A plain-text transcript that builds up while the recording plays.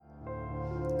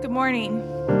Good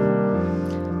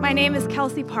morning. My name is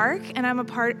Kelsey Park, and I'm a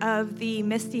part of the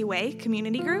Misty Way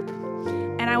community group,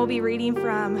 and I will be reading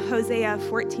from Hosea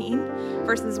 14,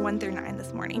 verses 1 through 9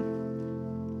 this morning.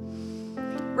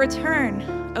 Return,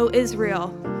 O Israel,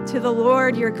 to the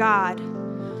Lord your God,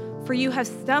 for you have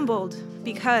stumbled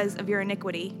because of your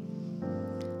iniquity.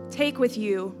 Take with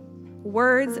you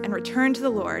words and return to the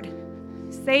Lord.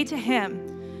 Say to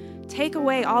him, take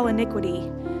away all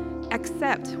iniquity,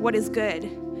 accept what is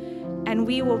good, and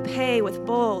we will pay with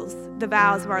bulls the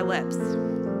vows of our lips.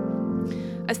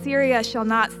 Assyria shall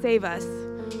not save us.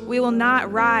 We will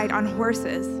not ride on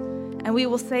horses, and we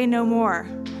will say no more,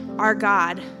 our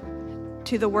God,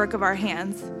 to the work of our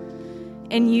hands.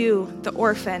 In you, the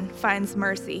orphan finds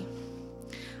mercy.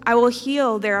 I will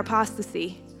heal their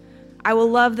apostasy. I will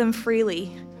love them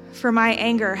freely, for my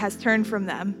anger has turned from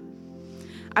them.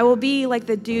 I will be like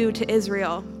the dew to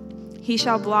Israel. He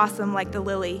shall blossom like the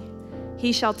lily.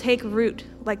 He shall take root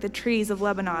like the trees of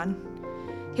Lebanon.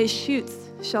 His shoots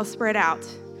shall spread out.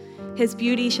 His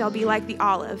beauty shall be like the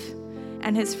olive,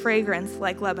 and his fragrance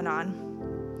like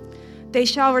Lebanon. They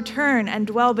shall return and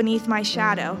dwell beneath my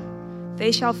shadow.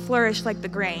 They shall flourish like the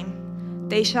grain.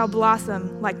 They shall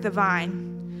blossom like the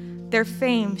vine. Their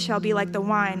fame shall be like the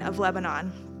wine of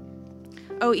Lebanon.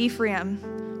 O Ephraim,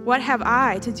 what have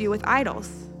I to do with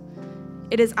idols?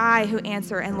 It is I who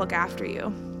answer and look after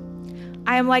you.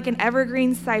 I am like an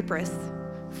evergreen cypress.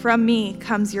 From me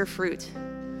comes your fruit.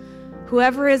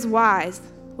 Whoever is wise,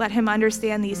 let him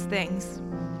understand these things.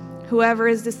 Whoever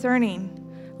is discerning,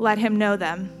 let him know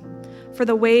them. For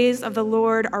the ways of the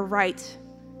Lord are right,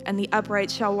 and the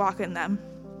upright shall walk in them.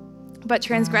 But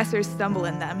transgressors stumble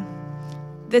in them.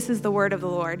 This is the word of the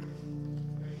Lord.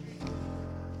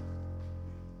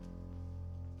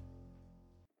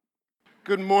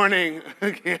 Good morning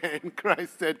again,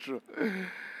 Christ Central.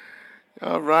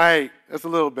 All right, that's a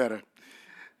little better.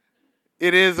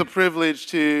 It is a privilege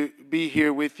to be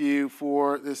here with you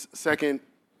for this second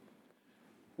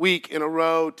week in a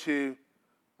row to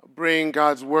bring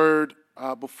God's word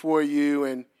before you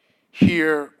and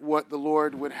hear what the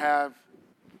Lord would have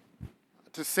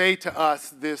to say to us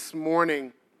this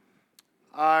morning.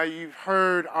 You've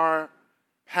heard our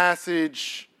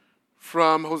passage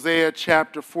from Hosea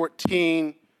chapter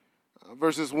 14,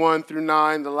 verses 1 through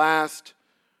 9, the last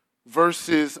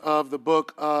verses of the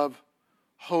book of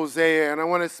Hosea. And I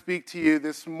want to speak to you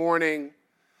this morning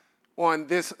on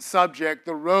this subject,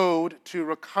 the road to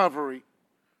recovery.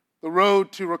 The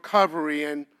road to recovery.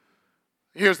 And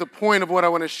here's the point of what I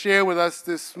want to share with us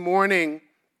this morning.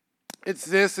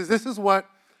 This is what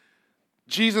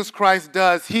Jesus Christ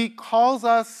does. He calls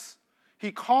us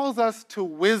to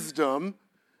wisdom,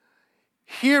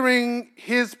 hearing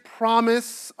his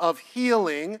promise of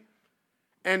healing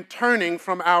and turning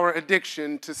from our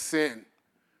addiction to sin.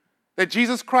 That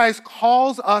Jesus Christ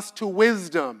calls us to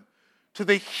wisdom, to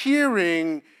the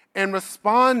hearing and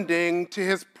responding to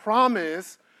his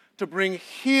promise to bring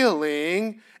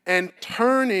healing and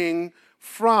turning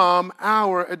from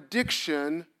our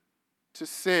addiction to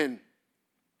sin.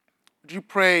 Would you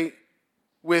pray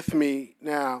with me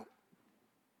now?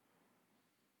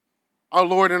 Our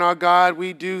Lord and our God,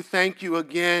 we do thank you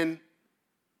again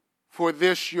for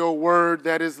this, your word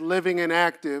that is living and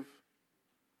active,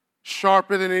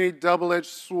 sharper than any double-edged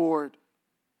sword,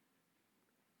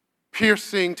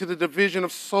 piercing to the division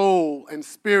of soul and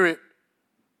spirit,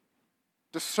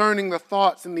 discerning the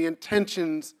thoughts and the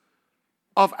intentions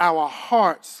of our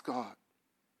hearts, God.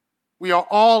 We are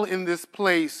all in this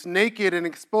place, naked and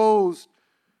exposed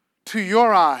to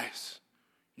your eyes.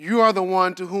 You are the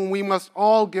one to whom we must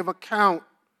all give account.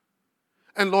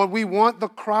 And Lord, we want the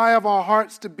cry of our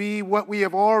hearts to be what we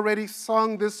have already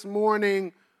sung this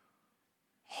morning.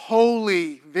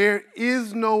 Holy, there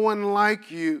is no one like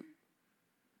you.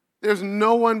 There's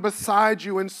no one beside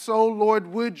you. And so, Lord,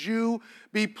 would you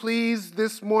be pleased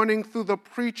this morning through the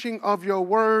preaching of your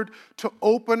word to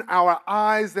open our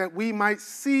eyes that we might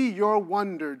see your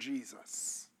wonder,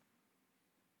 Jesus,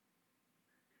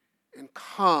 and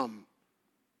come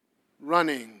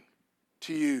running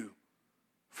to you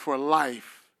for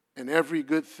life and every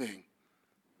good thing.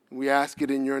 We ask it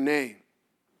in your name.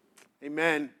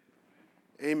 Amen.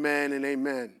 Amen and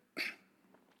amen.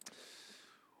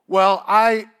 Well,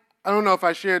 I don't know if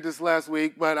I shared this last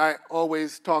week, but I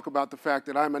always talk about the fact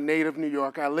that I'm a native New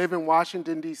Yorker. I live in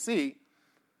Washington, D.C.,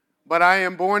 but I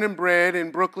am born and bred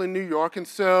in Brooklyn, New York, and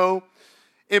so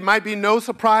it might be no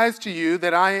surprise to you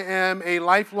that I am a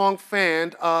lifelong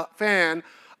fan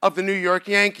of the New York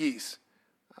Yankees.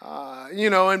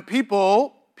 And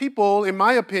people, in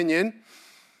my opinion,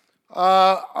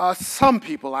 some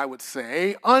people, I would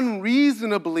say,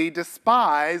 unreasonably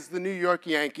despise the New York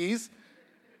Yankees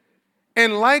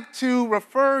and like to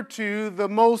refer to the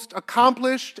most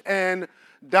accomplished and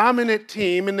dominant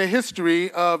team in the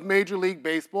history of Major League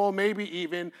Baseball, maybe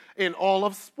even in all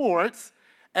of sports,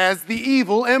 as the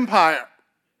evil empire.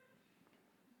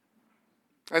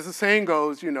 As the saying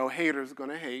goes, haters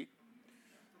gonna hate.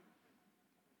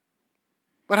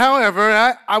 But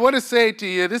however, I want to say to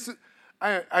you, this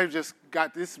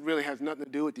really has nothing to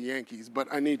do with the Yankees, but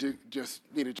I need to just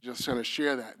kind of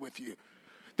share that with you.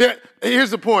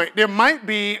 Here's the point. There might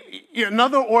be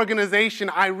another organization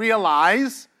I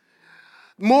realize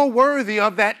more worthy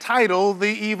of that title, the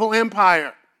evil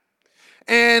empire.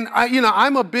 And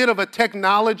I'm a bit of a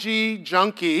technology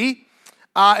junkie,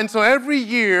 and so every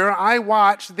year I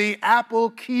watch the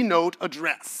Apple keynote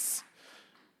address.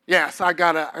 Yes, I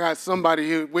got somebody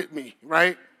here with me,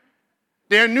 right?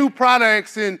 Their new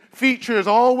products and features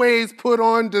always put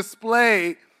on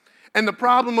display. And the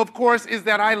problem, of course, is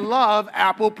that I love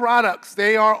Apple products.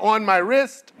 They are on my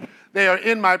wrist. They are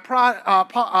in my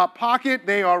pocket.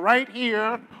 They are right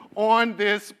here on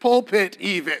this pulpit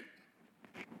even.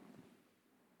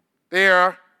 They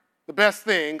are the best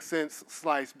thing since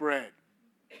sliced bread.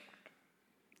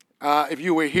 If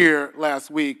you were here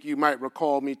last week, you might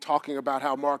recall me talking about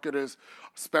how marketers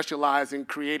specialize in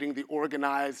creating the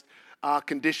organized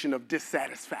condition of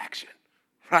dissatisfaction,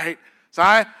 right?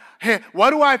 So what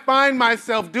do I find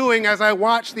myself doing as I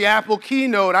watch the Apple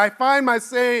keynote? I find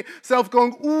myself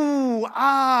going, ooh,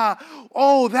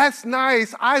 oh, that's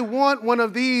nice. I want one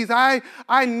of these. I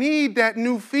need that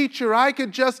new feature. I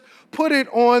could just put it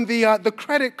on the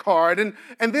credit card. And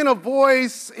then a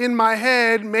voice in my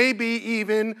head, maybe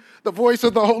even the voice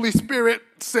of the Holy Spirit,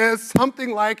 says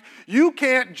something like, you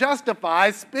can't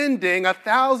justify spending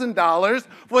 $1,000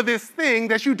 for this thing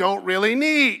that you don't really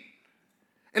need.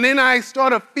 And then I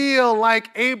start to feel like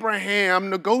Abraham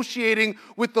negotiating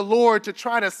with the Lord to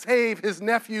try to save his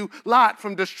nephew Lot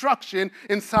from destruction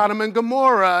in Sodom and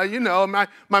Gomorrah.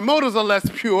 My motives are less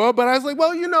pure, but I was like,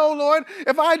 well, Lord,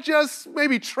 if I just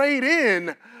maybe trade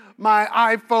in my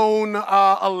iPhone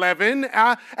 11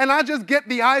 and I just get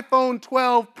the iPhone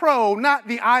 12 Pro, not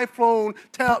the iPhone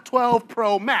 12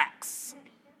 Pro Max.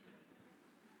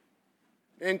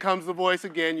 In comes the voice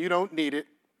again, you don't need it.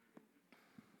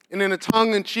 And in a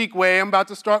tongue-in-cheek way, I'm about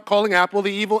to start calling Apple the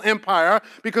evil empire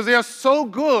because they are so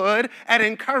good at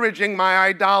encouraging my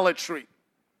idolatry.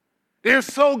 They're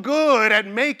so good at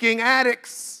making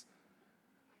addicts.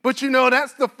 But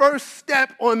that's the first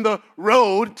step on the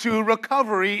road to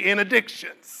recovery in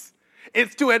addictions.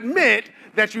 It's to admit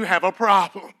that you have a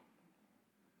problem.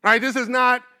 Right? This is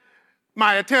not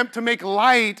my attempt to make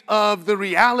light of the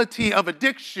reality of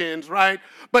addictions, right?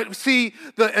 But see,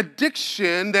 the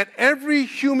addiction that every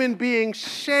human being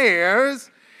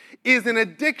shares is an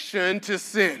addiction to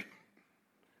sin.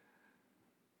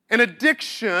 An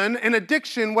addiction,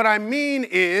 what I mean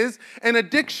is an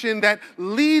addiction that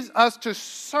leads us to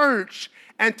search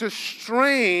and to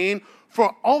strain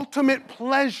for ultimate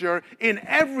pleasure in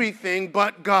everything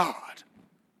but God.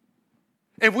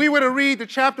 If we were to read the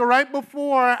chapter right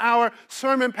before our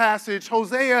sermon passage,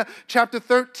 Hosea chapter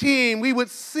 13, we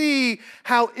would see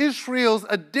how Israel's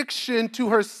addiction to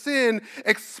her sin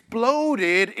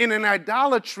exploded in an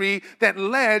idolatry that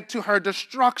led to her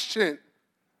destruction.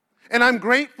 And I'm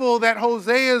grateful that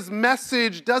Hosea's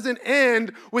message doesn't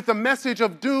end with a message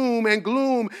of doom and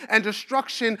gloom and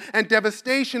destruction and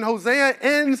devastation. Hosea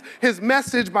ends his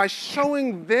message by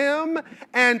showing them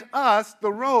and us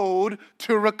the road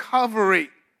to recovery.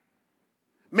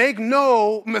 Make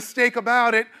no mistake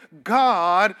about it,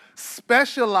 God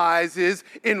specializes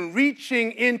in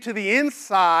reaching into the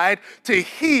inside to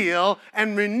heal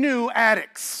and renew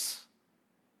addicts.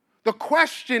 The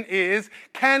question is,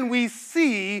 can we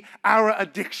see our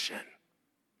addiction?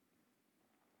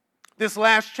 This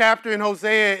last chapter in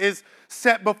Hosea is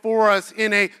set before us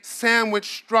in a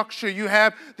sandwich structure. You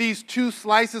have these two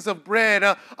slices of bread,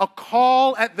 a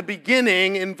call at the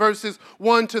beginning in verses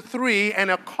 1 to 3,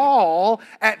 and a call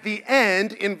at the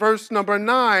end in verse number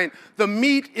 9. The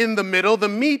meat in the middle, the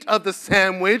meat of the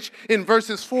sandwich in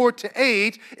verses 4 to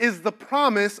 8 is the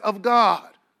promise of God.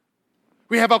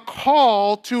 We have a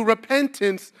call to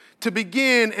repentance to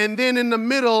begin, and then in the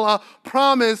middle, a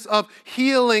promise of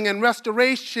healing and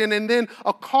restoration, and then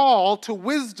a call to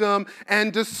wisdom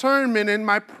and discernment. And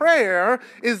my prayer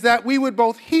is that we would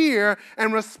both hear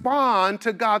and respond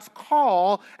to God's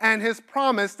call and his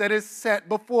promise that is set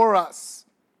before us.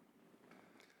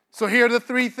 So here are the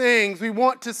three things we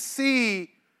want to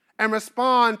see and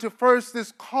respond to. First,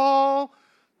 this call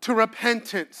to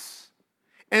repentance.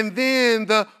 And then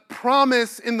the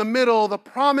promise in the middle, the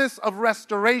promise of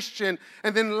restoration.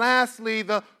 And then lastly,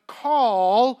 the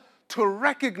call to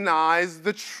recognize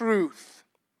the truth.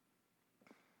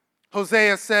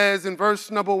 Hosea says in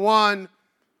verse number 1,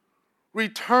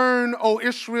 "Return, O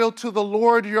Israel, to the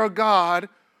Lord your God,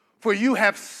 for you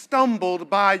have stumbled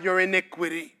by your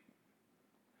iniquity."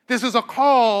 This is a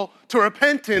call to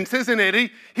repentance, isn't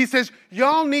it? He says, you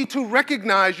all need to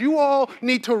recognize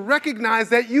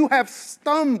that you have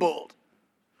stumbled.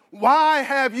 Why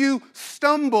have you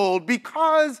stumbled?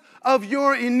 Because of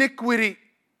your iniquity.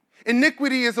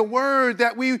 Iniquity is a word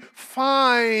that we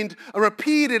find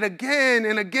repeated again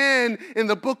and again in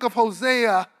the book of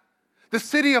Hosea. The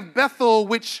city of Bethel,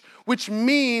 which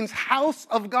means house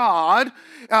of God,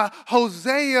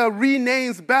 Hosea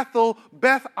renames Bethel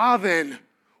Beth Aven,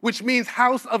 which means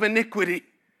house of iniquity.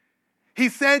 He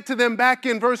said to them back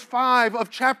in verse 5 of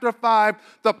chapter 5,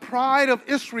 the pride of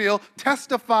Israel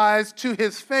testifies to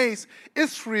his face.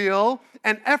 Israel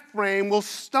and Ephraim will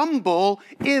stumble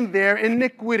in their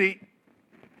iniquity.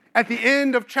 At the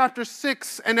end of chapter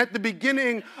 6 and at the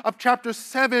beginning of chapter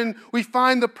 7, we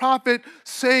find the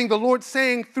Lord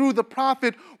saying through the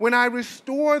prophet, when I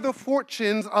restore the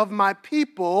fortunes of my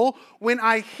people, when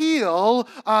I heal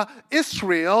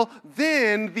Israel,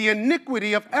 then the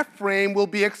iniquity of Ephraim will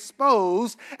be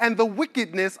exposed and the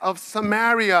wickedness of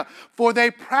Samaria. For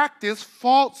they practice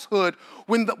falsehood.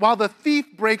 While the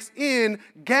thief breaks in,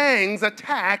 gangs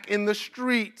attack in the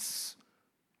streets.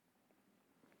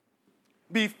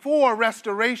 Before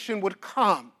restoration would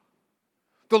come,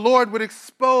 the Lord would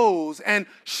expose and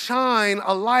shine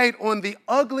a light on the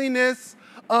ugliness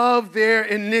of their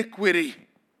iniquity.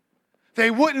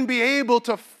 They wouldn't be able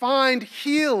to find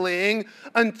healing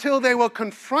until they were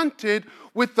confronted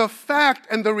with the fact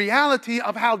and the reality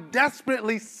of how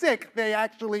desperately sick they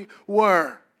actually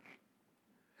were.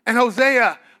 And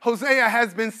Hosea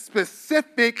has been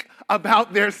specific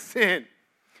about their sin.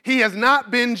 He has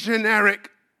not been generic.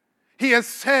 He has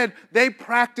said they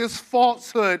practice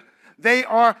falsehood. They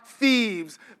are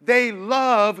thieves. They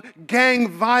love gang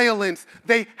violence.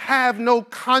 They have no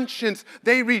conscience.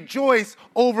 They rejoice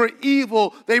over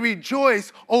evil. They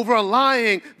rejoice over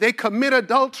lying. They commit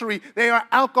adultery. They are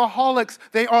alcoholics.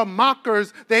 They are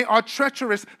mockers. They are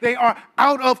treacherous. They are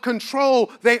out of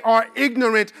control. They are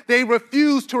ignorant. They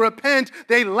refuse to repent.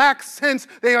 They lack sense.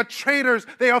 They are traitors.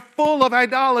 They are full of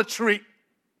idolatry.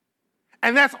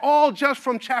 And that's all just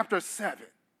from chapter 7.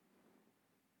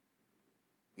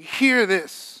 Hear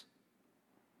this.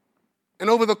 And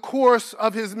over the course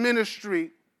of his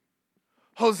ministry,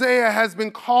 Hosea has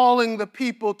been calling the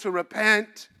people to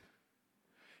repent.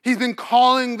 He's been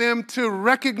calling them to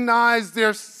recognize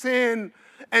their sin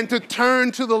and to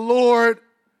turn to the Lord.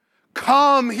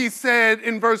 Come, he said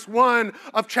in verse 1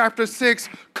 of chapter 6,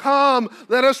 come,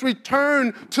 let us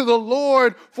return to the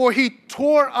Lord, for he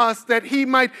tore us that he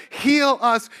might heal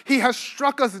us. He has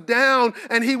struck us down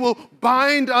and he will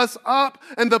bind us up.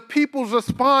 And the people's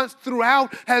response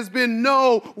throughout has been,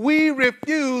 no, we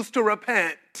refuse to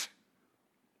repent.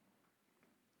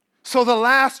 So the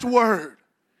last word,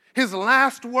 his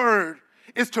last word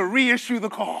is to reissue the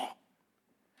call,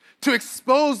 to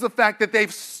expose the fact that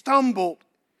they've stumbled.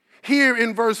 Here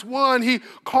in verse 1, he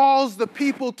calls the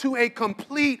people to a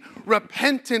complete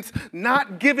repentance,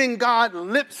 not giving God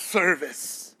lip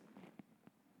service.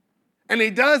 And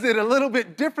he does it a little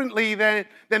bit differently than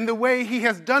the way he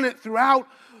has done it throughout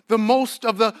the most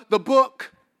of the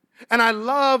book. And I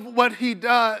love what he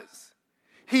does.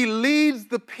 He leads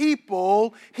the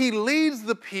people in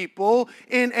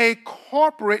a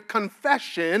corporate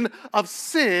confession of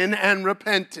sin and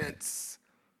repentance.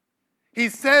 He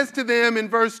says to them in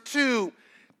verse 2,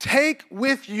 take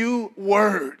with you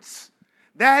words.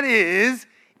 That is,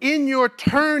 in your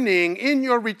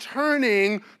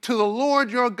returning to the Lord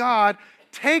your God,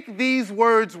 take these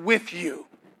words with you.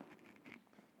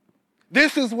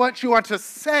 This is what you are to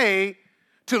say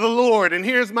to the Lord. And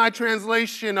here's my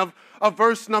translation of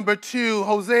verse number 2.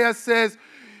 Hosea says,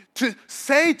 to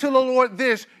say to the Lord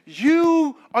this,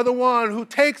 you are the one who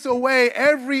takes away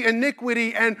every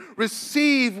iniquity and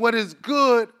receive what is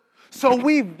good. So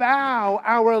we vow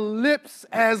our lips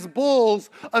as bulls.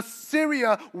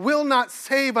 Assyria will not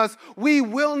save us. We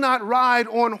will not ride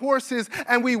on horses,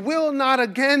 and we will not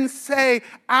again say,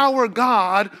 our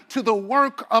God, to the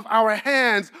work of our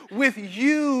hands. With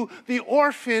you, the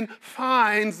orphan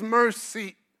finds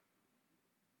mercy.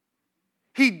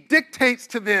 He dictates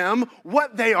to them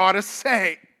what they ought to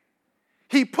say.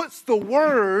 He puts the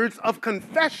words of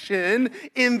confession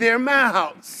in their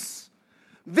mouths.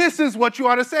 This is what you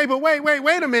ought to say. But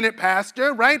wait a minute,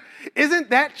 Pastor, right? Isn't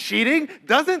that cheating?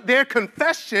 Doesn't their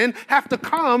confession have to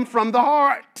come from the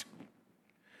heart?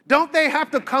 Don't they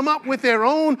have to come up with their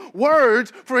own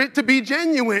words for it to be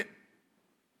genuine?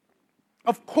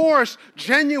 Of course,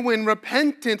 genuine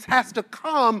repentance has to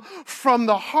come from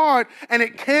the heart, and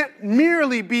it can't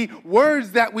merely be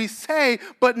words that we say,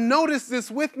 but notice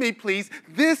this with me, please.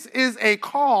 This is a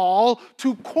call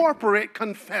to corporate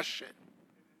confession.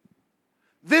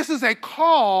 This is a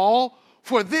call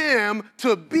for them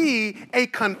to be a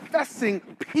confessing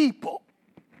people.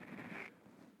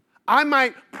 I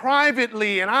might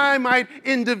privately and I might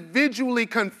individually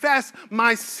confess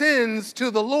my sins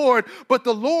to the Lord, but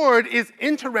the Lord is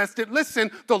interested,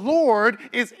 listen, the Lord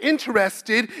is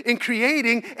interested in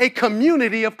creating a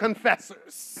community of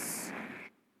confessors.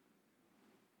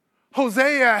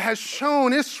 Hosea has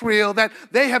shown Israel that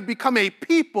they have become a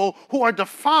people who are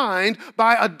defined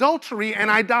by adultery and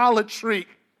idolatry.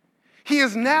 He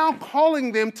is now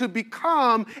calling them to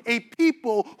become a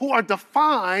people who are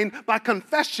defined by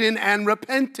confession and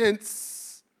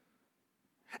repentance.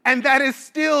 And that is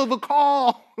still the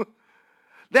call.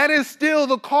 That is still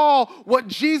the call. What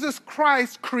Jesus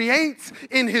Christ creates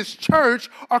in his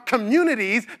church are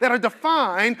communities that are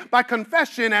defined by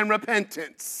confession and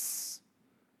repentance.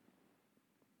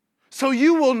 So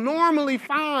you will normally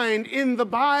find in the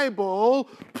Bible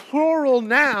plural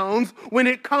nouns when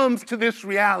it comes to this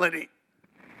reality.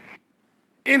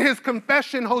 In his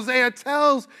confession, Hosea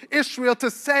tells Israel to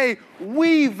say,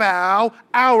 "We vow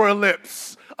our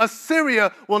lips."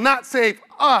 Assyria will not say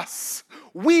us.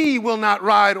 We will not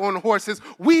ride on horses.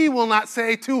 We will not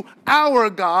say to our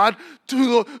God,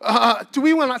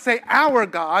 we will not say our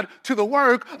God to the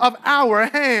work of our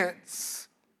hands.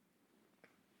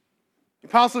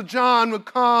 Apostle John would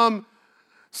come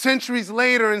centuries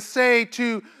later and say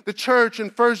to the church in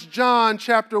 1 John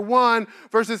chapter 1,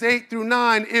 verses 8 through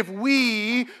 9, if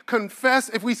we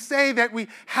say that we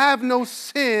have no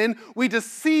sin, we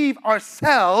deceive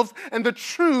ourselves and the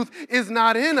truth is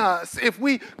not in us. If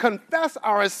we confess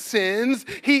our sins,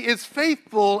 he is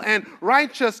faithful and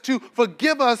righteous to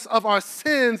forgive us of our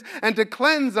sins and to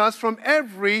cleanse us from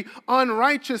every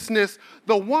unrighteousness.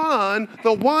 The one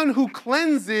who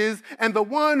cleanses and the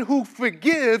one who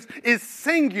forgives is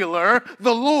singular,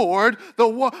 the Lord.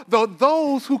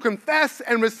 Those who confess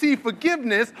and receive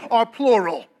forgiveness are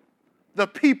plural, the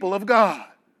people of God.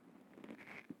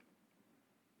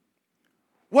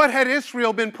 What had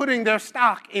Israel been putting their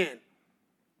stock in?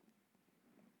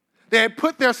 They had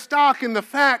put their stock in the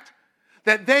fact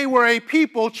that they were a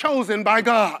people chosen by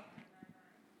God.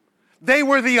 They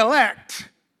were the elect.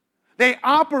 They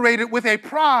operated with a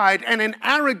pride and an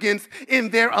arrogance in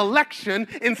their election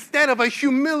instead of a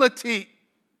humility.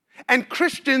 And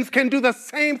Christians can do the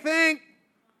same thing.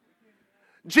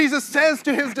 Jesus says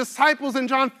to his disciples in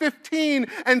John 15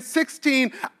 and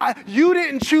 16, you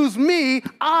didn't choose me,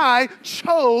 I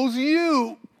chose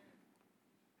you.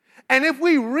 And if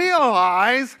we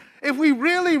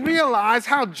really realize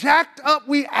how jacked up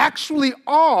we actually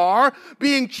are,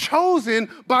 being chosen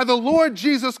by the Lord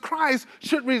Jesus Christ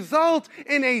should result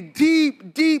in a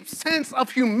deep, deep sense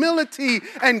of humility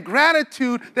and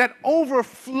gratitude that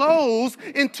overflows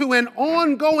into an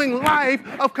ongoing life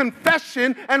of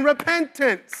confession and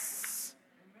repentance.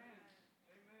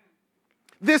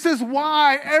 This is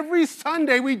why every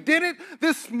Sunday, we did it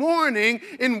this morning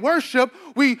in worship,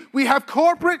 we have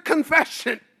corporate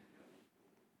confession.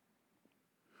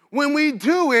 When we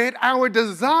do it, our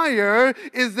desire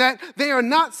is that they are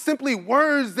not simply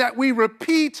words that we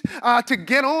repeat to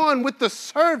get on with the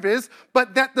service,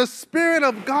 but that the Spirit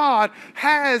of God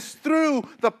has, through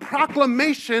the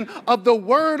proclamation of the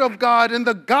Word of God and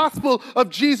the gospel of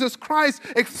Jesus Christ,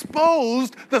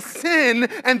 exposed the sin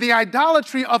and the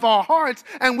idolatry of our hearts,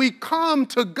 and we come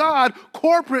to God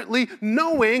corporately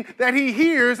knowing that He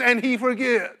hears and He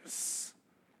forgives.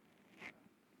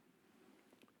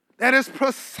 That is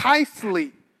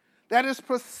precisely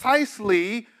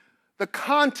the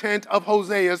content of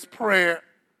Hosea's prayer.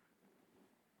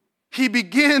 He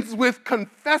begins with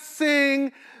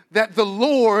confessing that the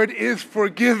Lord is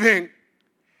forgiving.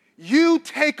 You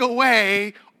take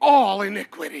away all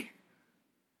iniquity.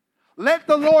 Let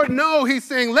the Lord know, he's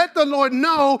saying, let the Lord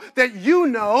know that you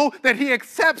know that he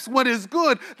accepts what is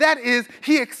good. That is,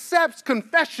 he accepts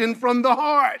confession from the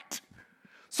heart.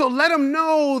 So let him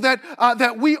know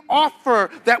that we offer,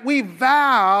 that we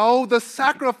vow the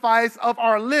sacrifice of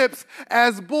our lips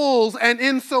as bulls, and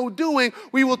in so doing,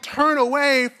 we will turn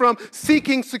away from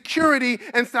seeking security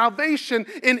and salvation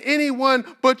in anyone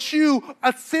but you.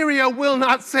 Assyria will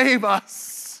not save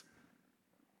us.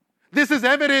 This is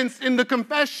evidenced in the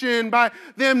confession by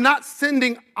them not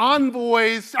sending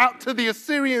envoys out to the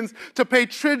Assyrians to pay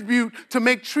tribute, to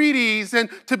make treaties, and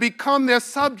to become their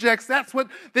subjects. That's what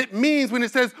it means when it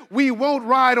says, we won't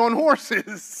ride on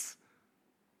horses.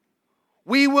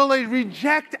 We will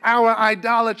reject our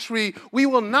idolatry. We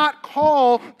will not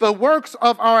call the works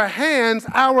of our hands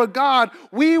our God.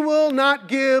 We will not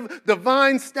give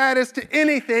divine status to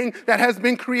anything that has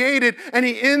been created. And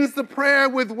he ends the prayer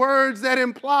with words that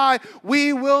imply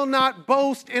we will not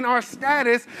boast in our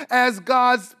status as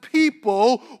God's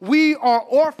people. We are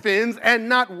orphans and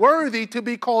not worthy to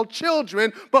be called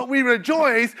children, but we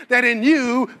rejoice that in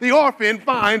you the orphan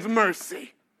finds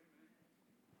mercy.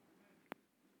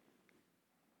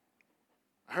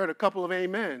 I heard a couple of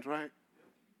amens, right?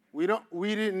 We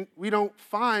don't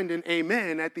find an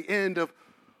amen at the end of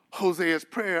Hosea's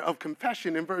prayer of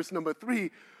confession in verse number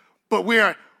 3, but we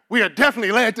are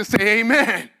definitely led to say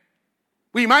amen.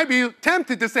 We might be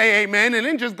tempted to say amen and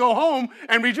then just go home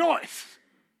and rejoice.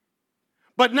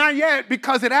 But not yet,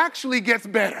 because it actually gets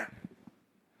better.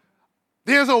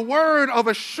 There's a word of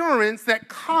assurance that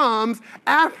comes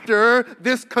after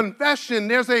this confession.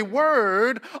 There's a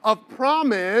word of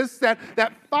promise that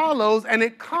follows, and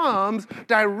it comes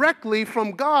directly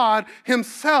from God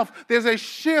himself. There's a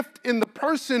shift in the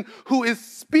person who is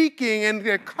speaking, and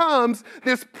there comes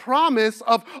this promise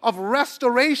of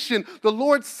restoration. The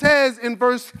Lord says in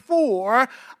verse 4,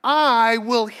 I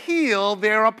will heal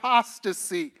their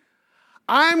apostasy.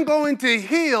 I'm going to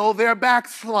heal their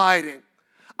backsliding.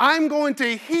 I'm going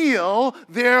to heal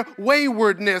their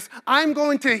waywardness. I'm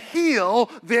going to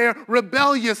heal their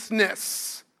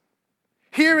rebelliousness.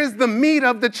 Here is the meat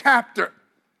of the chapter.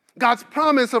 God's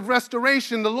promise of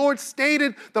restoration. The Lord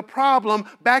stated the problem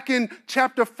back in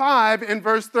chapter 5 and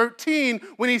verse 13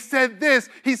 when he said this.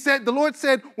 The Lord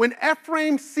said, when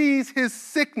Ephraim sees his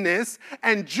sickness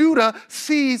and Judah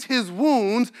sees his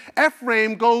wounds,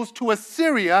 Ephraim goes to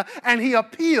Assyria and he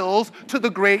appeals to the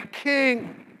great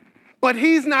king. But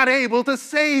he's not able to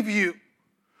save you,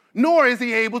 nor is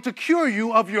he able to cure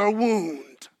you of your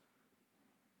wound.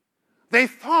 They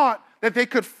thought that they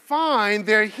could find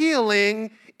their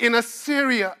healing in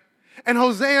Assyria. And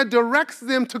Hosea directs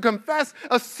them to confess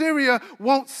Assyria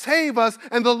won't save us.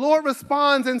 And the Lord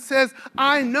responds and says,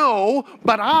 I know,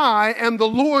 but I am the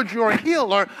Lord your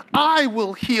healer. I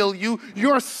will heal you.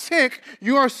 You're sick.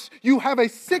 You have a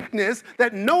sickness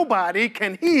that nobody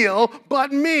can heal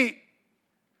but me.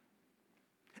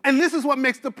 And this is what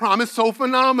makes the promise so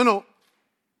phenomenal.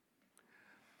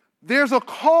 There's a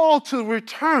call to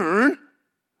return,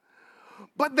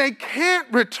 but they can't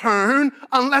return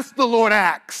unless the Lord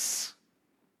acts.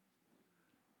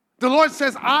 The Lord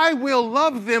says, I will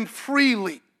love them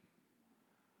freely,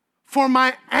 for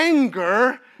my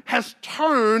anger has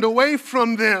turned away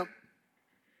from them.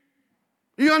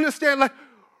 You understand? Like,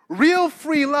 real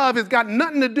free love has got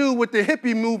nothing to do with the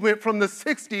hippie movement from the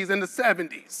 60s and the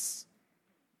 70s.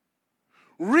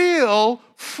 Real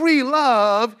free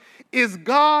love is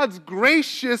God's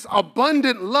gracious,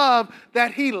 abundant love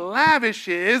that he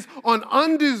lavishes on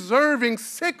undeserving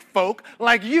sick folk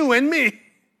like you and me.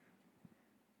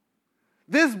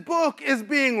 This book is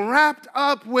being wrapped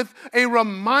up with a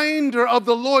reminder of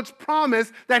the Lord's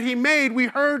promise that he made. We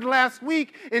heard last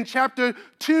week in chapter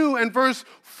 2 and verse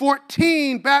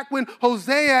 14, back when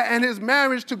Hosea and his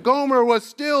marriage to Gomer was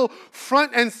still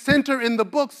front and center in the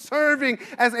book, serving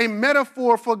as a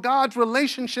metaphor for God's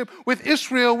relationship with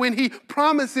Israel, when he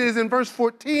promises in verse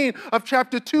 14 of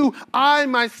chapter 2, I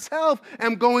myself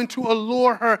am going to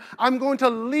allure her. I'm going to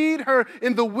lead her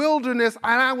in the wilderness,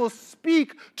 and I will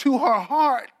speak to her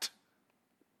heart.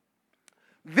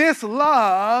 This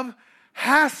love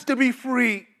has to be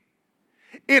free.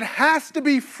 It has to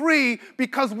be free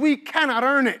because we cannot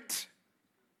earn it.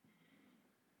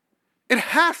 It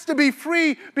has to be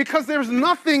free because there's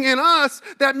nothing in us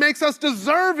that makes us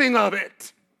deserving of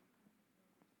it.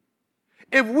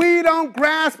 If we don't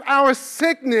grasp our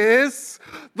sickness,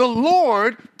 the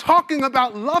Lord talking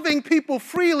about loving people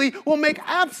freely will make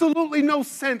absolutely no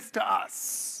sense to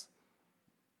us.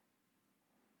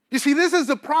 You see, this is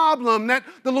the problem that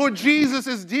the Lord Jesus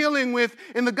is dealing with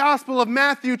in the Gospel of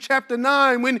Matthew chapter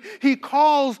 9 when he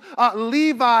calls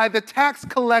Levi the tax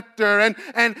collector. And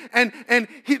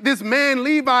this man,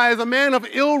 Levi, is a man of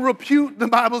ill repute, the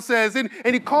Bible says. And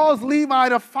he calls Levi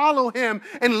to follow him.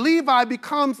 And Levi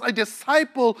becomes a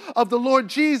disciple of the Lord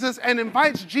Jesus and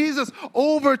invites Jesus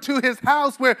over to his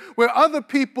house where other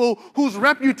people whose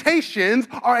reputations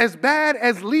are as bad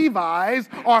as Levi's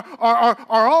are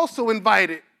also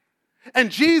invited.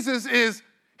 And Jesus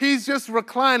he's just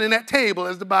reclining at table,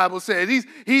 as the Bible says.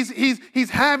 He's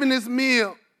having his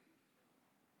meal.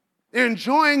 They're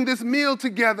enjoying this meal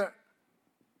together.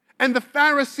 And the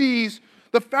Pharisees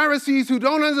who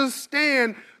don't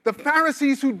understand, the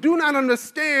Pharisees who do not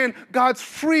understand God's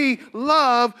free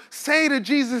love say to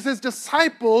Jesus'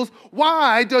 disciples,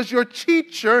 "Why does your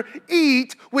teacher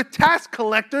eat with tax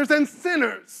collectors and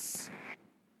sinners?"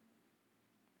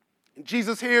 And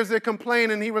Jesus hears their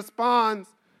complaint and he responds.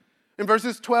 In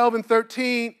verses 12 and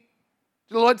 13,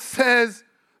 the Lord says,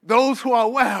 "Those who are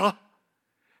well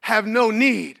have no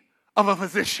need of a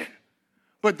physician,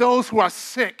 but those who are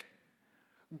sick,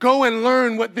 go and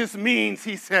learn what this means,"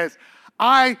 he says.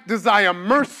 "I desire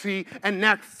mercy and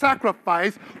not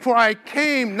sacrifice, for I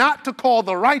came not to call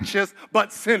the righteous,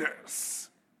 but sinners."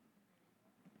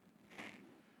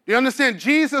 You understand?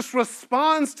 Jesus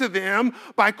responds to them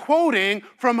by quoting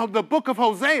from the book of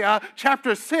Hosea,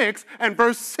 chapter 6 and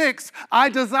verse 6, "I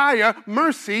desire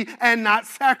mercy and not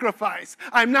sacrifice."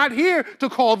 I'm not here to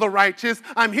call the righteous.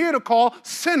 I'm here to call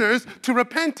sinners to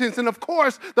repentance. And of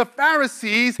course, the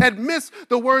Pharisees had missed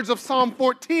the words of Psalm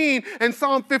 14 and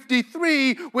Psalm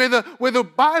 53, where the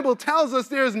Bible tells us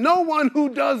there's no one who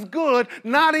does good,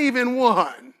 not even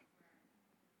one.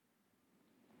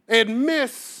 They had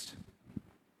missed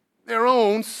their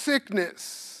own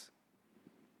sickness.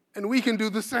 And we can do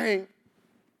the same.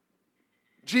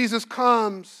 Jesus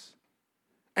comes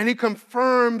and he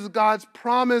confirms God's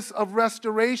promise of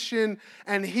restoration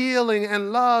and healing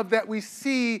and love that we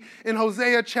see in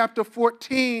Hosea chapter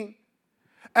 14.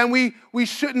 And we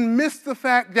shouldn't miss the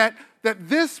fact that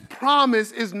this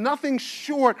promise is nothing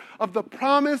short of the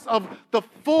promise of the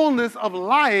fullness of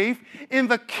life in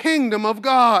the kingdom of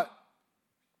God.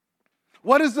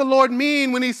 What does the Lord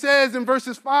mean when he says in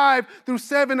verses 5 through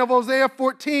 7 of Hosea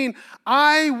 14,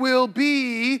 "I will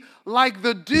be like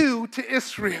the dew to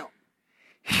Israel.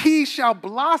 He shall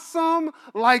blossom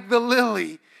like the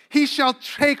lily. He shall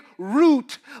take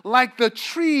root like the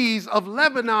trees of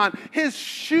Lebanon. His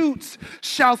shoots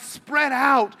shall spread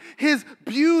out. His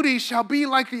beauty shall be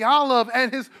like the olive,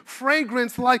 and his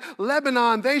fragrance like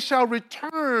Lebanon. They shall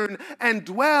return and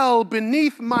dwell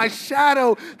beneath my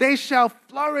shadow. They shall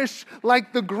flourish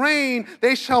like the grain.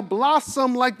 They shall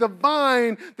blossom like the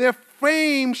vine. Their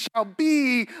fame shall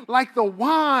be like the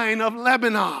wine of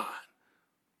Lebanon."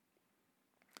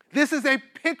 This is a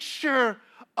picture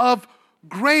of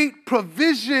great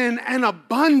provision and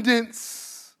abundance.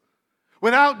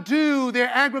 Without dew,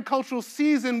 their agricultural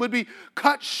season would be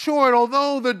cut short.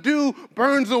 Although the dew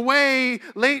burns away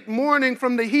late morning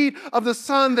from the heat of the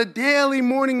sun, the daily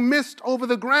morning mist over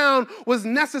the ground was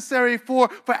necessary for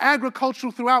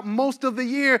agriculture throughout most of the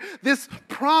year. This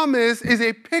promise is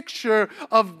a picture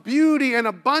of beauty and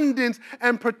abundance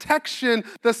and protection.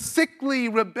 The sickly,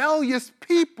 rebellious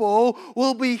people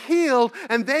will be healed,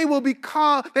 and they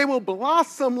will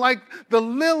blossom like the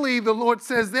lily, the Lord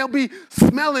says. They'll be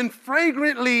smelling fragrantly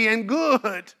and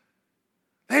good.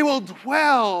 They will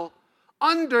dwell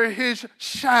under his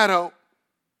shadow.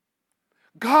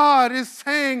 God is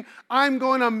saying, "I'm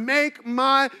going to make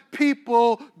my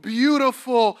people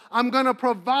beautiful. I'm going to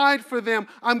provide for them.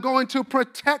 I'm going to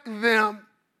protect them."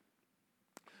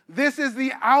 This is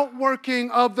the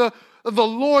outworking of the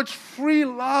Lord's free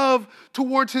love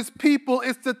towards his people.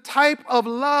 It's the type of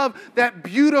love that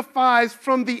beautifies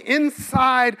from the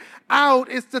inside out.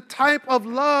 It's the type of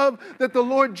love that the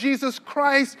Lord Jesus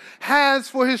Christ has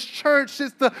for his church.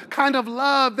 It's the kind of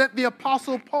love that the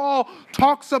Apostle Paul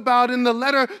talks about in the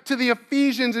letter to the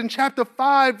Ephesians in chapter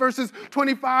 5, verses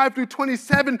 25 through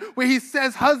 27, where he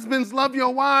says, "Husbands, love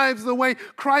your wives the way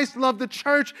Christ loved the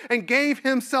church and gave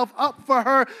himself up for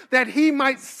her, that he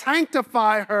might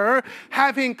sanctify her,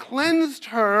 having cleansed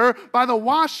her by the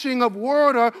washing of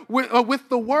water with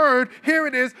the word," here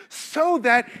it is, "so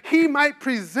that he might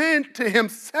present to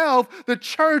himself the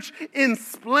church in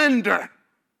splendor,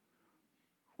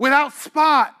 without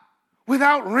spot,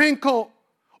 without wrinkle,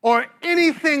 or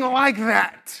anything like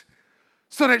that,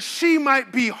 so that she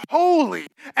might be holy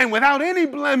and without any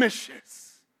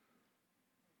blemishes."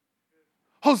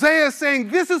 Hosea is saying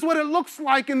this is what it looks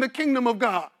like in the kingdom of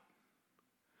God.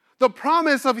 The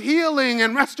promise of healing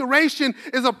and restoration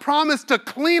is a promise to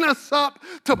clean us up,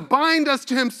 to bind us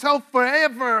to himself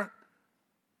forever.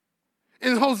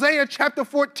 In Hosea chapter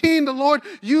 14, the Lord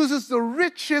uses the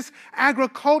richest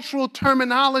agricultural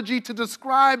terminology to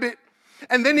describe it.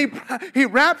 And then he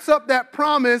wraps up that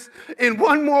promise in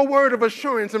one more word of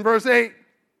assurance in verse 8.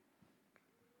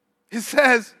 He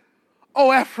says,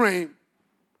 "O Ephraim,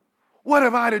 what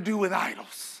have I to do with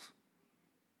idols?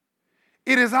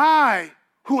 It is I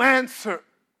who answer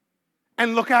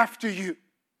and look after you.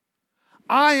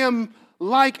 I am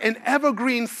like an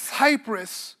evergreen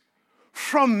cypress.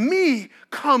 From me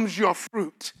comes your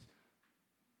fruit."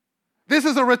 This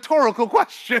is a rhetorical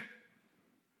question.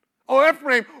 Oh,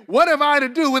 Ephraim, what have I to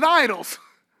do with idols?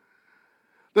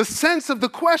 The sense of the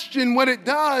question, what it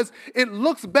does, it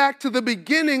looks back to the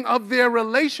beginning of their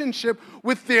relationship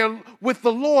with the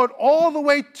Lord all the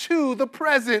way to the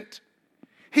present.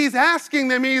 He's asking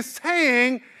them, he's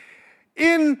saying,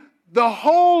 in the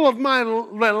whole of my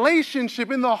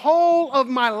relationship, in the whole of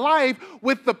my life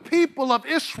with the people of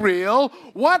Israel,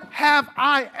 what have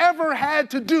I ever had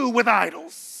to do with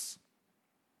idols?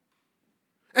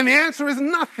 And the answer is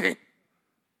nothing.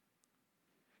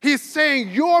 He's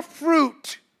saying your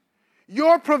fruit,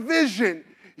 your provision,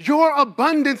 your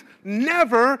abundance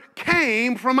never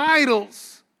came from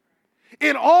idols.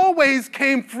 It always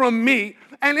came from me,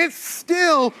 and it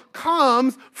still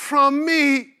comes from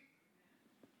me.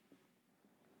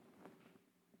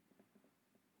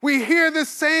 We hear the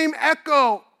same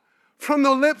echo from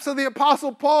the lips of the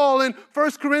Apostle Paul in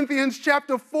 1 Corinthians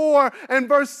chapter 4 and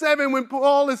verse 7 when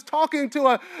Paul is talking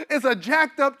to a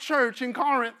jacked up church in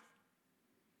Corinth.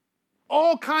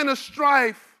 All kind of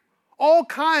strife, all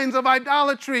kinds of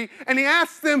idolatry. And he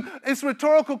asks them this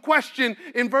rhetorical question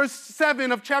in verse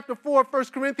 7 of chapter 4 of 1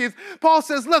 Corinthians. Paul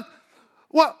says, look,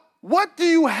 what do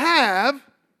you have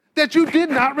that you did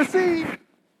not receive?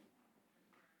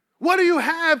 What do you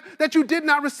have that you did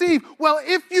not receive? Well,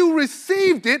 if you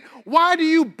received it, why do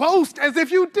you boast as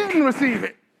if you didn't receive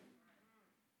it?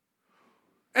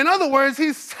 In other words,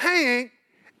 he's saying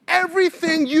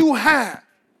everything you have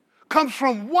comes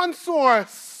from one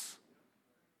source,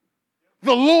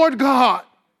 the Lord God,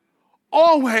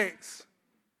 always.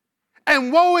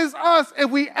 And woe is us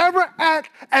if we ever act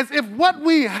as if what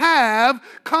we have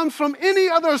comes from any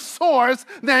other source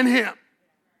than him.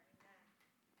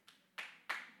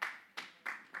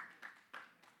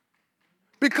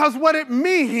 Because what it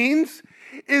means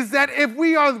is that if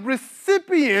we are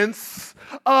recipients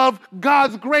of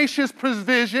God's gracious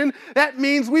provision, that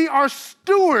means we are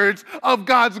stewards of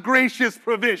God's gracious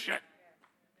provision.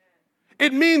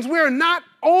 It means we're not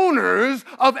owners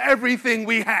of everything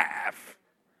we have.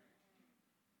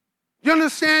 You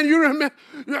understand? You remember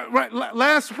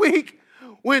last week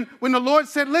when the Lord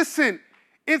said, listen,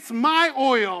 it's my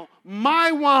oil,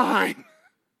 my wine.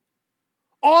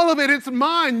 All of it, it's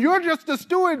mine. You're just the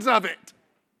stewards of it.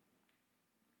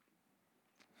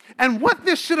 And what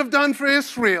this should have done for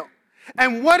Israel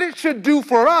and what it should do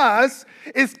for us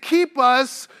is keep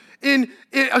us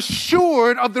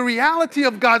assured of the reality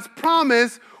of God's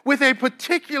promise with a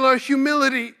particular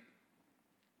humility.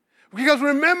 Because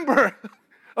remember,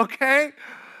 okay,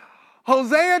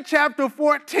 Hosea chapter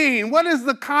 14, what is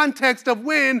the context of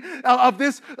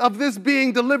this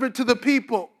being delivered to the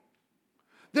people?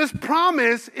 This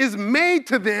promise is made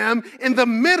to them in the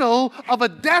middle of a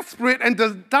desperate and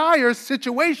dire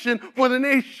situation for the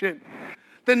nation.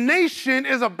 The nation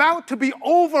is about to be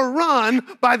overrun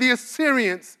by the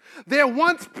Assyrians. Their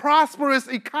once prosperous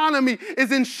economy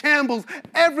is in shambles.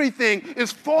 Everything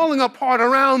is falling apart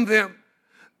around them.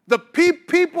 The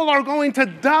people are going to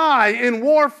die in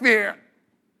warfare.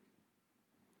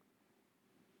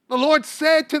 The Lord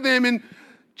said to them in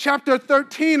chapter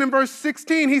 13 and verse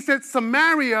 16, he said,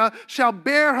 Samaria shall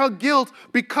bear her guilt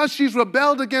because she's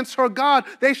rebelled against her God.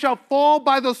 They shall fall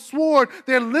by the sword.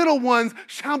 Their little ones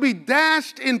shall be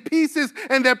dashed in pieces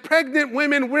and their pregnant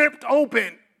women ripped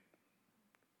open.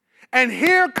 And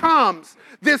here comes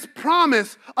this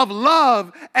promise of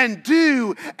love and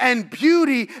dew and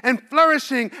beauty and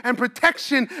flourishing and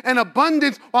protection and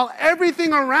abundance while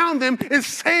everything around them is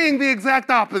saying the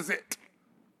exact opposite.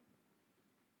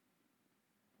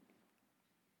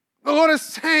 The Lord is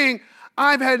saying,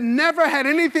 I've never had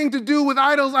anything to do with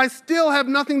idols. I still have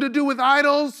nothing to do with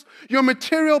idols. Your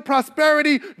material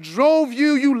prosperity drove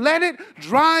you. You let it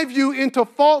drive you into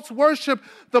false worship.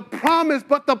 But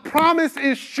the promise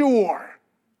is sure.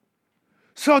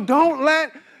 So don't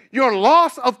let your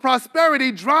loss of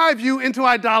prosperity drive you into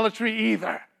idolatry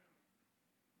either.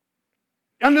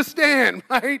 Understand,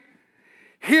 right?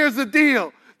 Here's the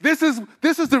deal. This is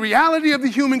the reality of the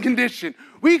human condition.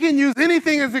 We can use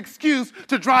anything as excuse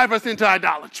to drive us into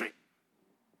idolatry.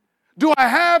 Do I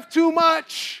have too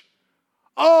much?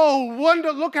 Oh,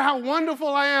 look at how wonderful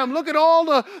I am. Look at all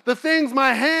the things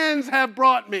my hands have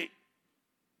brought me.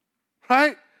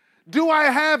 Right? Do I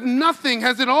have nothing?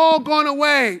 Has it all gone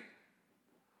away?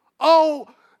 Oh,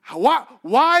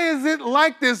 why is it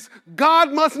like this?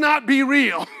 God must not be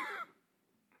real.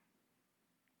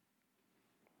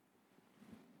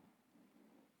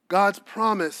 God's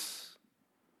promise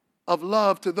of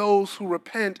love to those who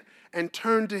repent and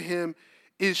turn to him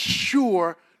is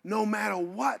sure no matter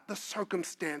what the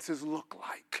circumstances look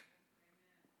like.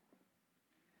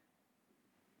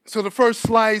 So the first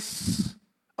slice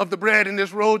of the bread in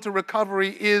this road to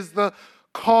recovery is the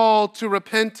call to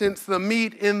repentance. The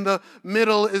meat in the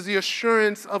middle is the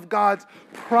assurance of God's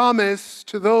promise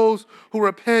to those who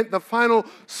repent. The final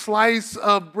slice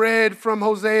of bread from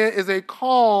Hosea is a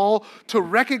call to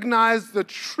recognize the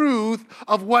truth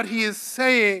of what he is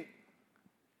saying.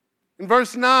 In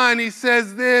verse 9, he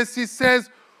says this, he says,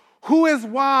 "Who is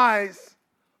wise?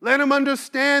 Let him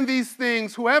understand these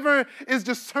things. Whoever is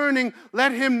discerning,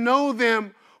 let him know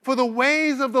them. For the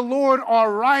ways of the Lord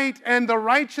are right, and the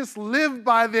righteous live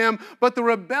by them, but the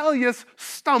rebellious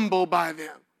stumble by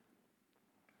them."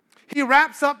 He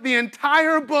wraps up the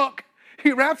entire book.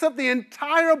 He wraps up the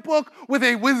entire book with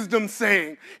a wisdom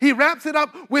saying. He wraps it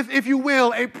up with, if you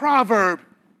will, a proverb.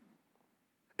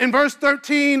 In verse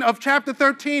 13 of chapter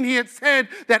 13, he had said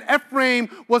that Ephraim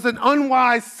was an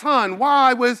unwise son.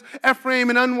 Why was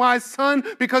Ephraim an unwise son?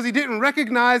 Because he didn't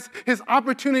recognize his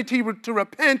opportunity to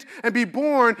repent and be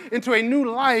born into a new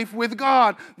life with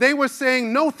God. They were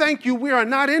saying, "No, thank you. We are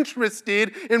not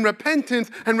interested in repentance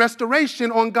and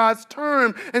restoration on God's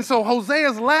term." And so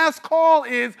Hosea's last call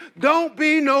is, don't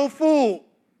be no fool.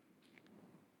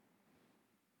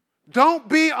 Don't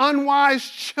be unwise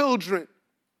children.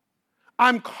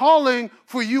 I'm calling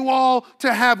for you all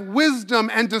to have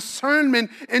wisdom and discernment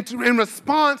in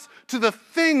response to the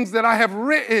things that I have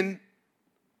written.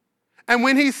 And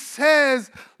when he says,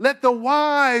 let the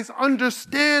wise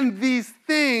understand these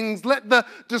things, let the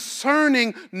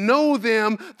discerning know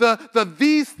them,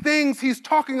 these things he's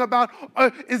talking about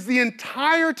is the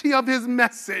entirety of his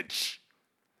message.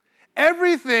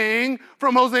 Everything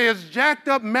from Hosea's jacked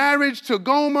up marriage to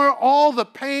Gomer, all the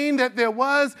pain that there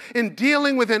was in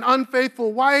dealing with an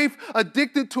unfaithful wife,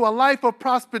 addicted to a life of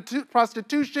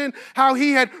prostitution, how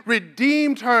he had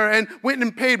redeemed her and went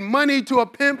and paid money to a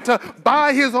pimp to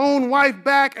buy his own wife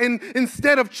back, and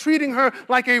instead of treating her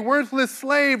like a worthless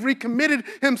slave, recommitted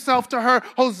himself to her.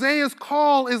 Hosea's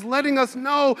call is letting us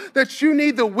know that you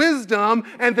need the wisdom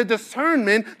and the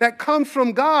discernment that comes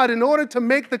from God in order to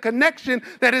make the connection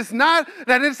that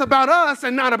it's about us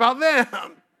and not about them.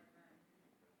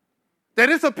 That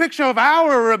it's a picture of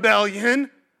our rebellion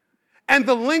and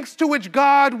the lengths to which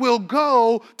God will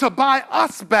go to buy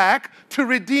us back, to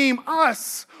redeem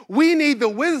us. We need the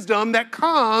wisdom that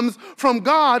comes from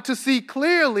God to see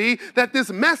clearly that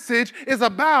this message is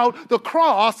about the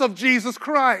cross of Jesus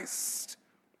Christ.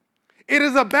 It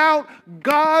is about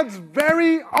God's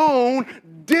very own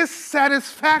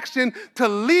dissatisfaction to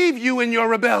leave you in your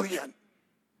rebellion.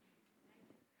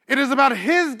 It is about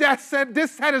his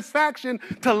dissatisfaction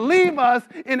to leave us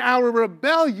in our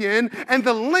rebellion and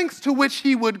the lengths to which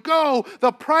he would go,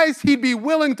 the price he'd be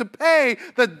willing to pay,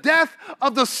 the death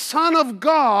of the Son of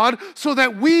God, so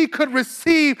that we could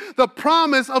receive the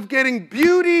promise of getting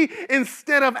beauty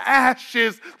instead of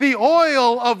ashes, the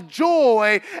oil of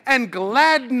joy and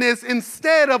gladness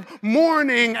instead of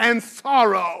mourning and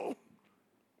sorrow.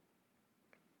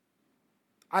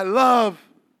 I love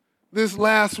this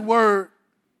last word.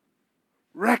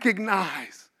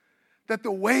 Recognize that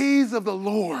the ways of the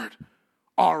Lord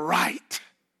are right.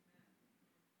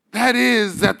 That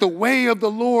is, that the ways of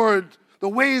the Lord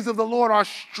are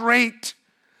straight.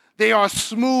 They are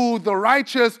smooth. The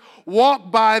righteous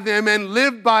walk by them and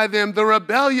live by them. The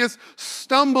rebellious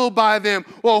stumble by them.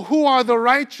 Well, who are the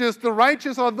righteous? The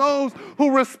righteous are those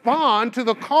who respond to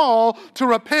the call to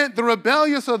repent. The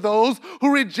rebellious are those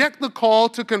who reject the call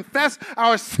to confess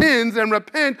our sins and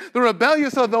repent. The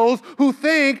rebellious are those who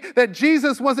think that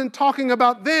Jesus wasn't talking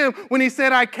about them when he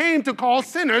said, "I came to call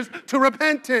sinners to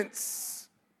repentance."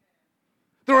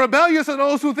 The rebellious are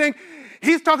those who think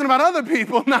he's talking about other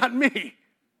people, not me.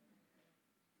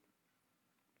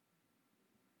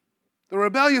 The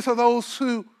rebellious are those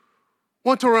who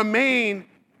want to remain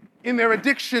in their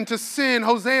addiction to sin.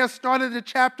 Hosea started the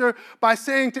chapter by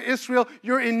saying to Israel,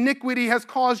 your iniquity has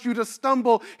caused you to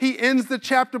stumble. He ends the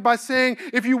chapter by saying,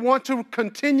 if you want to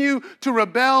continue to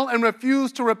rebel and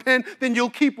refuse to repent, then you'll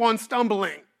keep on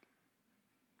stumbling.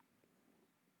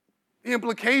 The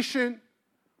implication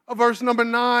of verse number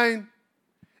 9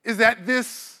 is that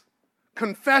this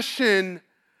confession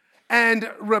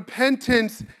and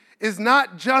repentance is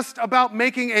not just about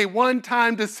making a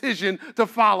one-time decision to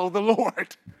follow the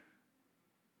Lord.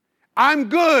 I'm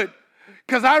good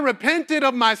because I repented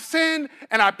of my sin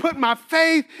and I put my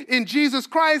faith in Jesus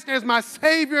Christ as my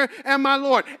Savior and my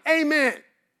Lord. Amen.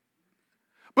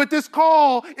 But this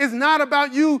call is not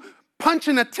about you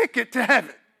punching a ticket to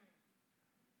heaven.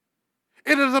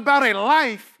 It is about a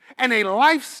life and a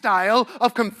lifestyle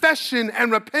of confession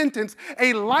and repentance,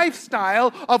 a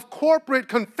lifestyle of corporate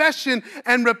confession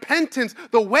and repentance.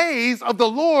 The ways of the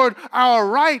Lord are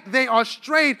right, they are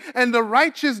straight, and the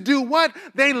righteous do what?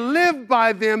 They live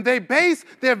by them. They base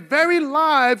their very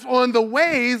lives on the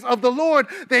ways of the Lord.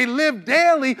 They live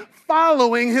daily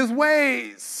following his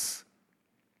ways.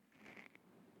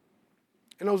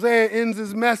 And Hosea ends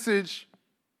his message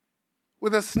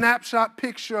with a snapshot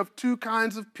picture of two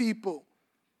kinds of people.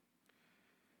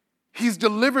 He's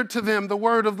delivered to them the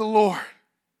word of the Lord.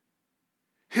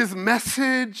 His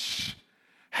message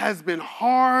has been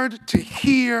hard to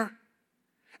hear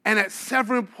and at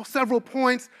several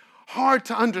points hard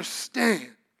to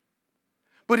understand.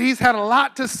 But he's had a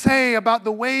lot to say about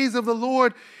the ways of the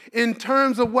Lord in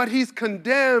terms of what he's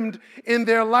condemned in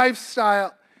their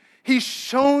lifestyle. He's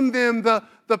shown them the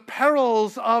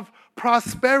perils of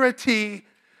prosperity,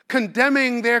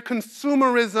 condemning their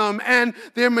consumerism and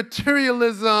their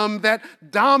materialism that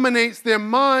dominates their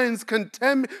minds,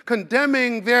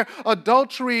 condemning their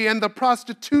adultery and the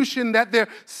prostitution that they're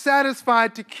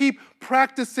satisfied to keep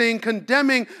practicing,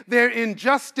 condemning their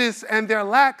injustice and their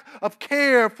lack of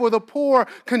care for the poor,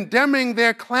 condemning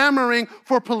their clamoring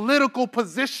for political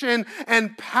position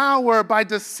and power by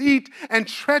deceit and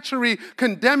treachery,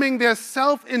 condemning their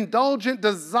self-indulgent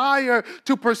desire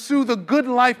to pursue the good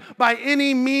life by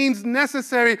any means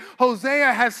necessary.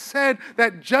 Hosea has said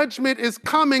that judgment is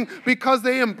coming because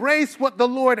they embrace what the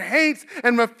Lord hates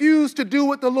and refuse to do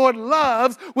what the Lord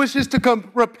loves, which is to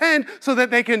repent so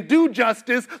that they can do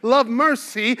justice, love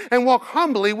mercy, and walk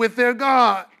humbly with their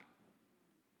God.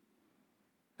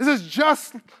 This is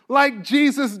just like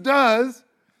Jesus does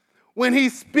when he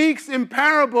speaks in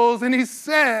parables and he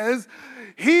says,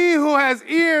 "He who has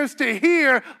ears to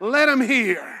hear, let him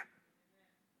hear."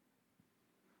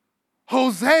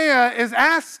 Hosea is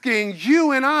asking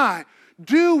you and I,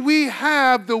 do we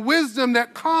have the wisdom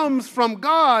that comes from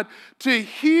God to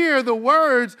hear the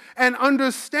words and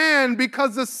understand?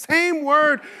 Because the same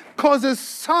word causes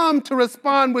some to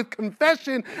respond with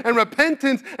confession and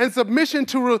repentance and submission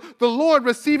to the Lord,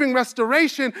 receiving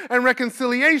restoration and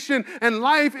reconciliation and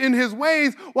life in his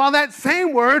ways, while that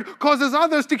same word causes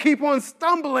others to keep on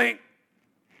stumbling,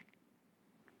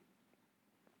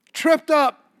 tripped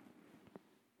up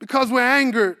because we're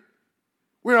angered,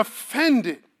 we're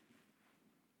offended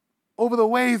over the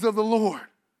ways of the Lord,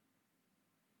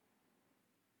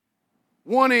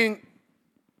 wanting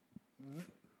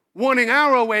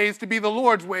our ways to be the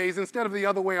Lord's ways instead of the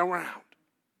other way around.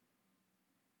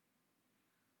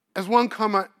 As one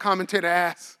commentator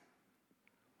asks,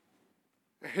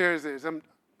 here it is,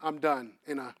 I'm done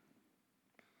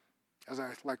as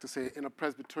I like to say, in a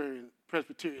Presbyterian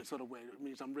sort of way. It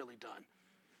means I'm really done.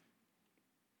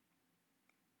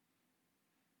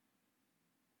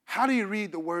 How do you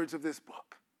read the words of this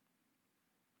book?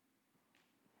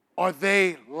 Are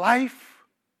they life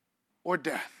or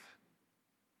death?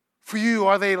 For you,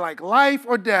 are they like life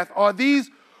or death? Are these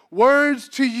words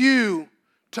to you,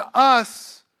 to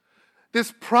us,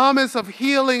 this promise of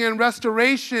healing and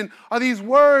restoration, are these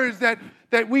words that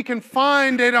we can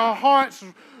find in our hearts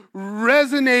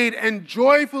resonate and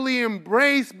joyfully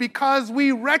embrace because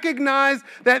we recognize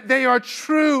that they are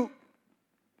true?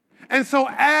 And so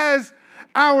as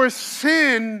our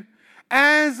sin,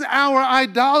 as our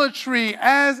idolatry,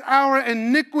 as our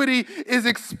iniquity is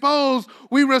exposed,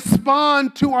 we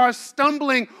respond to our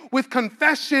stumbling with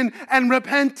confession and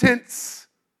repentance.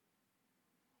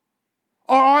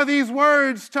 Or are these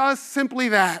words to us simply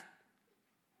that?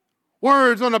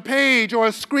 Words on a page or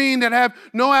a screen that have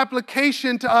no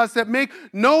application to us, that make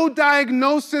no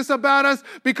diagnosis about us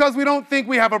because we don't think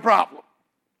we have a problem.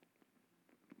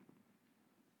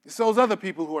 It's those other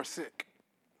people who are sick.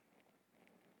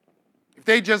 If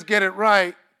they just get it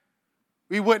right,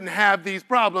 we wouldn't have these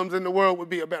problems and the world would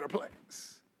be a better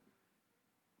place.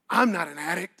 I'm not an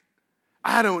addict.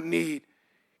 I don't need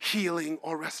healing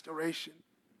or restoration.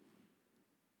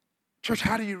 Church,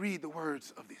 how do you read the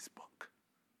words of this book?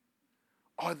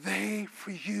 Are they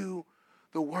for you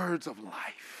the words of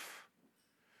life?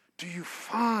 Do you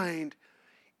find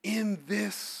in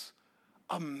this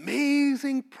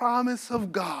amazing promise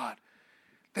of God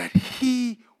that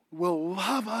he will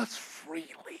love us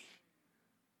freely,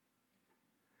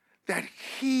 that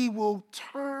he will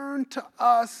turn to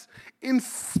us in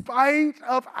spite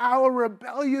of our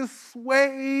rebellious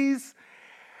ways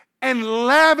and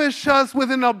lavish us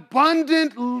with an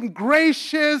abundant,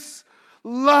 gracious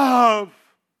love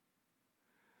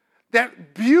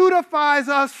that beautifies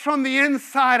us from the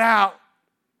inside out,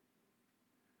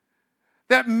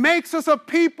 that makes us a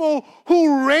people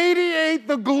who radiate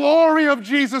the glory of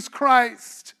Jesus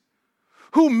Christ,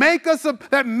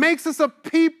 that makes us a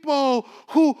people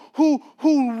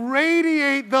who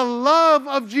radiate the love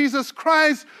of Jesus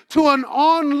Christ to an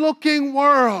onlooking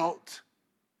world.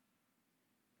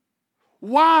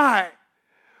 Why?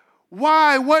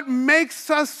 Why? What makes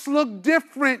us look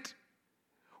different?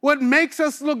 What makes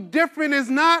us look different is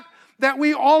not that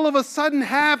we all of a sudden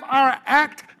have our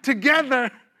act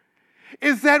together.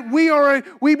 Is that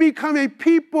we become a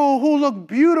people who look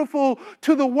beautiful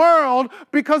to the world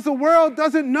because the world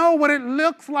doesn't know what it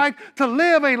looks like to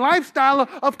live a lifestyle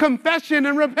of confession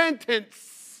and repentance.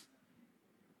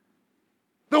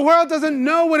 The world doesn't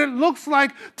know what it looks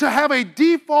like to have a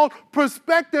default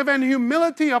perspective and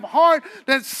humility of heart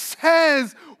that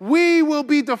says we will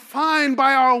be defined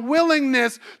by our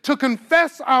willingness to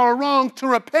confess our wrong, to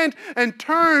repent and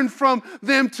turn from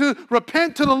them, to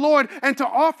repent to the Lord and to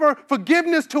offer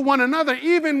forgiveness to one another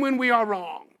even when we are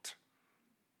wronged.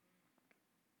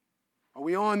 Are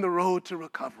we on the road to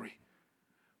recovery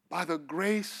by the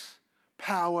grace,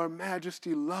 power,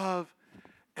 majesty, love,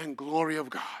 and glory of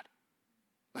God?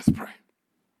 Let's pray.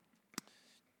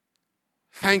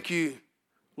 Thank you,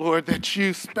 Lord, that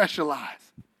you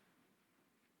specialize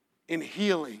in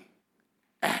healing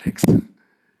addicts.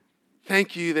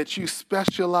 Thank you that you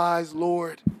specialize,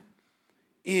 Lord,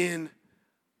 in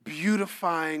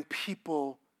beautifying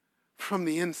people from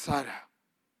the inside out.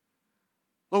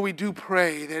 Lord, we do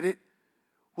pray that it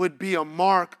would be a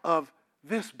mark of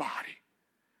this body,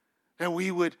 that we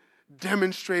would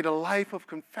demonstrate a life of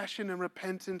confession and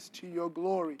repentance to your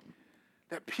glory,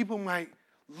 that people might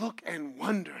look and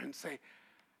wonder and say,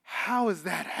 how is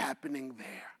that happening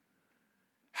there?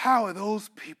 How are those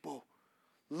people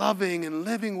loving and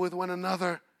living with one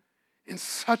another in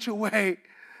such a way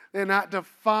they're not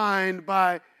defined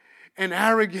by an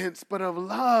arrogance, but of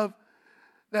love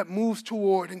that moves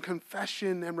toward in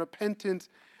confession and repentance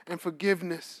and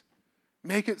forgiveness?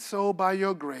 Make it so by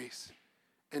your grace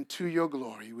and to your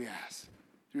glory, we ask,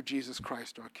 through Jesus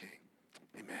Christ our King.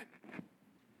 Amen.